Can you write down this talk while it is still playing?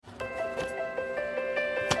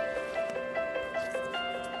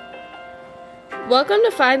Welcome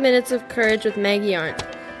to 5 Minutes of Courage with Maggie Arndt.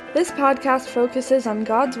 This podcast focuses on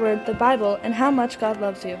God's Word, the Bible, and how much God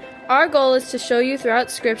loves you. Our goal is to show you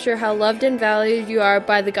throughout Scripture how loved and valued you are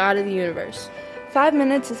by the God of the universe. 5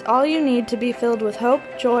 minutes is all you need to be filled with hope,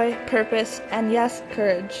 joy, purpose, and yes,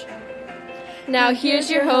 courage. Now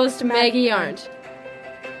here's your host, Maggie Arndt.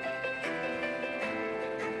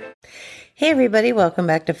 Hey everybody, welcome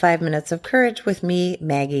back to 5 Minutes of Courage with me,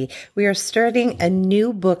 Maggie. We are starting a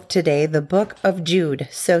new book today, the Book of Jude.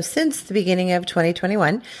 So since the beginning of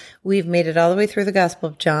 2021, we've made it all the way through the Gospel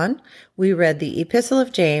of John. We read the Epistle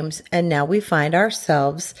of James, and now we find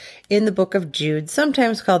ourselves in the Book of Jude,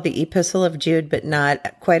 sometimes called the Epistle of Jude, but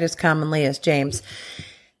not quite as commonly as James.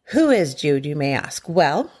 Who is Jude, you may ask?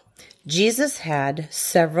 Well, Jesus had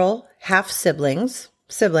several half-siblings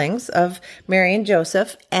of Mary and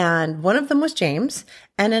Joseph, and one of them was James,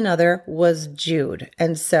 and another was Jude.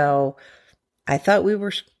 And so I thought we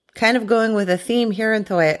were kind of going with a theme here, and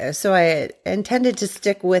so I intended to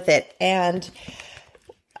stick with it. And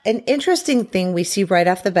an interesting thing we see right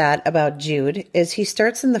off the bat about Jude is he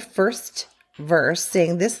starts in the first verse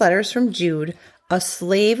saying, "This letter is from Jude, a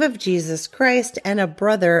slave of Jesus Christ and a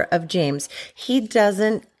brother of James."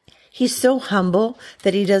 He's so humble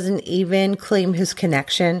that he doesn't even claim his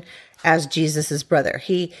connection as Jesus's brother.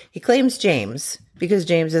 He claims James because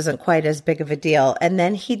James isn't quite as big of a deal. And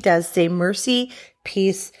then he does say mercy,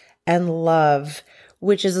 peace, and love,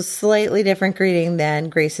 which is a slightly different greeting than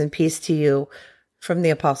grace and peace to you from the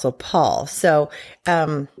Apostle Paul. So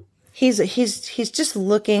he's just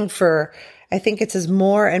looking for, I think it says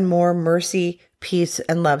more and more mercy, peace,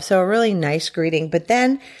 and love. So a really nice greeting. But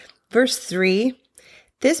then verse 3,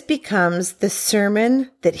 this becomes the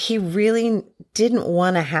sermon that he really didn't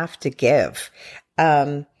want to have to give.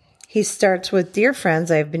 He starts with, "Dear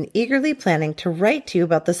friends, I have been eagerly planning to write to you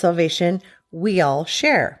about the salvation we all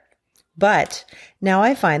share. But now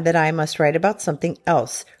I find that I must write about something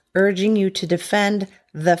else, urging you to defend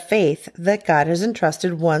the faith that God has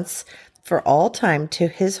entrusted once for all time to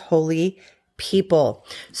his holy people."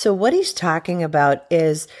 So what he's talking about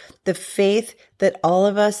is the faith that all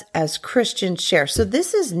of us as Christians share. So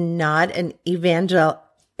this is not an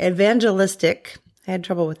evangelistic, I had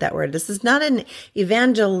trouble with that word. This is not an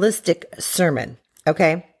evangelistic sermon,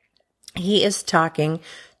 okay? He is talking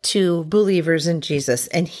to believers in Jesus,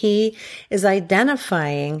 and he is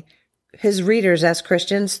identifying his readers as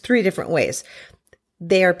Christians 3 different ways.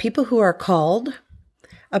 They are people who are called.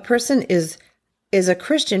 A person is a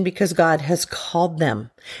Christian because God has called them.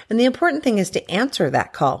 And the important thing is to answer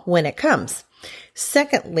that call when it comes.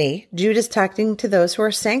 Secondly, Jude is talking to those who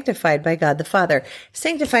are sanctified by God the Father.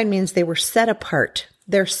 Sanctified means they were set apart.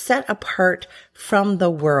 They're set apart from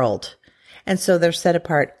the world. And so they're set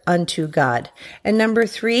apart unto God. And number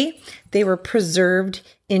 3, they were preserved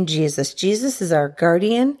in Jesus. Jesus is our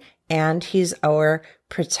guardian and he's our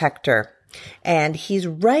protector. And he's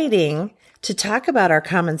writing to talk about our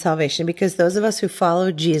common salvation because those of us who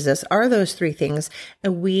follow Jesus are those 3 things,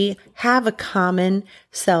 and we have a common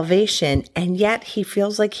salvation, and yet he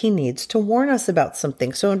feels like he needs to warn us about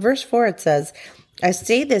something. So in verse 4 it says, "I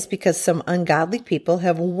say this because some ungodly people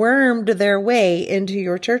have wormed their way into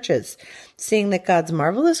your churches, seeing that God's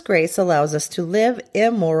marvelous grace allows us to live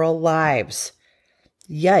immoral lives."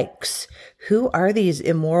 Yikes. Who are these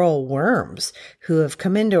immoral worms who have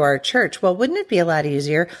come into our church? Well, wouldn't it be a lot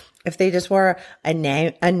easier if they just wore a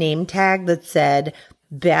name tag that said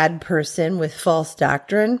bad person with false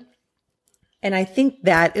doctrine? And I think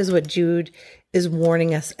that is what Jude is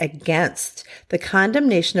warning us against. The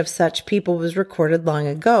condemnation of such people was recorded long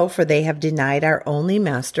ago, for they have denied our only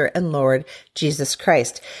Master and Lord, Jesus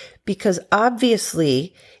Christ. Because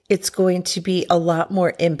obviously it's going to be a lot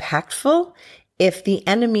more impactful if the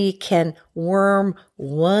enemy can worm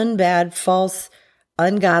one bad, false,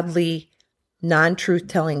 ungodly,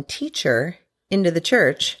 non-truth-telling teacher into the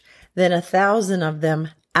church than 1,000 of them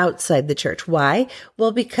outside the church. Why?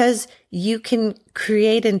 Well, because you can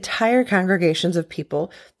create entire congregations of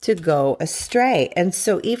people to go astray. And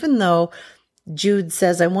so even though Jude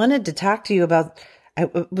says, I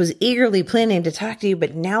was eagerly planning to talk to you,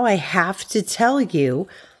 but now I have to tell you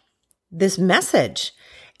this message.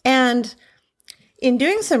 And in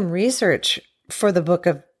doing some research for the book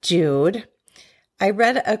of Jude, I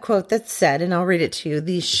read a quote that said, and I'll read it to you,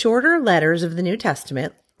 "These shorter letters of the New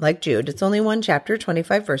Testament, like Jude, it's only 1 chapter,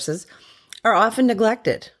 25 verses, are often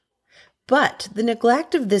neglected. But the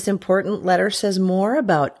neglect of this important letter says more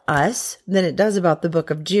about us than it does about the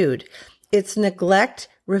book of Jude. Its neglect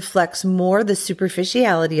reflects more the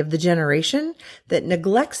superficiality of the generation that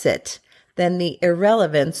neglects it than the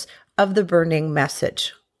irrelevance of the burning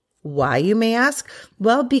message." Why, you may ask?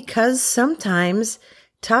 Well, because sometimes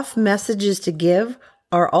tough messages to give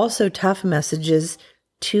are also tough messages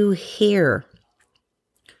to hear.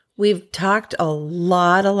 We've talked a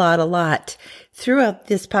lot throughout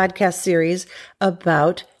this podcast series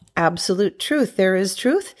about absolute truth. There is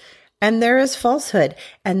truth and there is falsehood.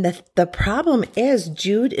 And the problem is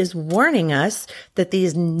Jude is warning us that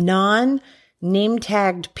these non-name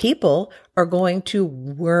tagged people are going to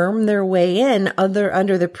worm their way in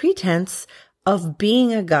under the pretense of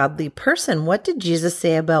being a godly person. What did Jesus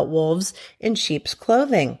say about wolves in sheep's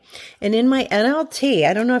clothing? And in my NLT,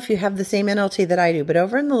 I don't know if you have the same NLT that I do, but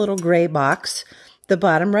over in the little gray box, the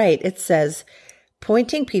bottom right, it says,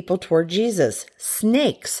 pointing people toward Jesus,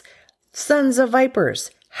 snakes, sons of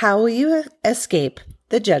vipers, how will you escape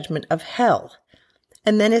the judgment of hell?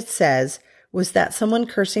 And then it says, was that someone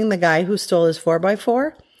cursing the guy who stole his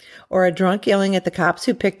 4x4? Or a drunk yelling at the cops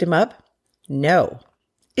who picked him up? No.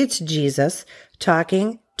 It's Jesus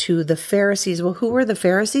talking to the Pharisees. Well, who were the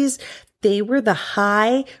Pharisees? They were the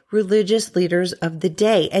high religious leaders of the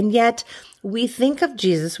day. And yet we think of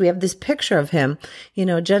Jesus, we have this picture of him,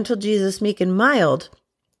 gentle Jesus, meek and mild.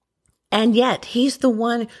 And yet he's the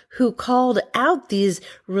one who called out these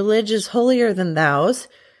religious holier than thous,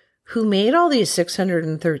 who made all these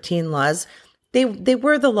 613 laws. They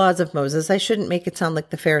were the laws of Moses. I shouldn't make it sound like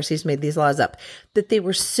the Pharisees made these laws up, but they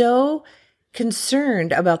were so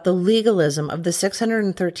concerned about the legalism of the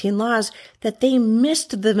 613 laws that they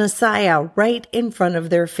missed the Messiah right in front of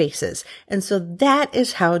their faces. And so that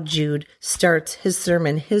is how Jude starts his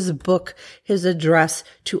sermon, his book, his address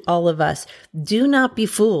to all of us. Do not be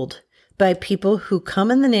fooled by people who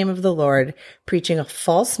come in the name of the Lord preaching a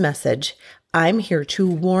false message. I'm here to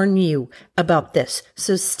warn you about this.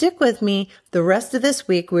 So stick with me. The rest of this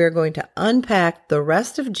week, we are going to unpack the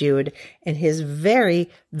rest of Jude and his very,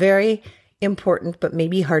 very important, but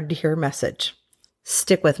maybe hard to hear message.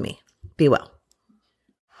 Stick with me. Be well.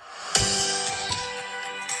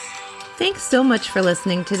 Thanks so much for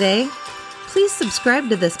listening today. Please subscribe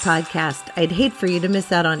to this podcast. I'd hate for you to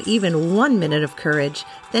miss out on even 1 minute of courage.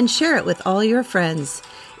 Then share it with all your friends.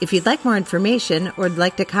 If you'd like more information or would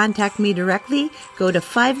like to contact me directly, go to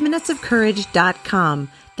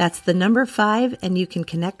 5minutesofcourage.com. That's the number 5, and you can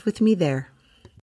connect with me there.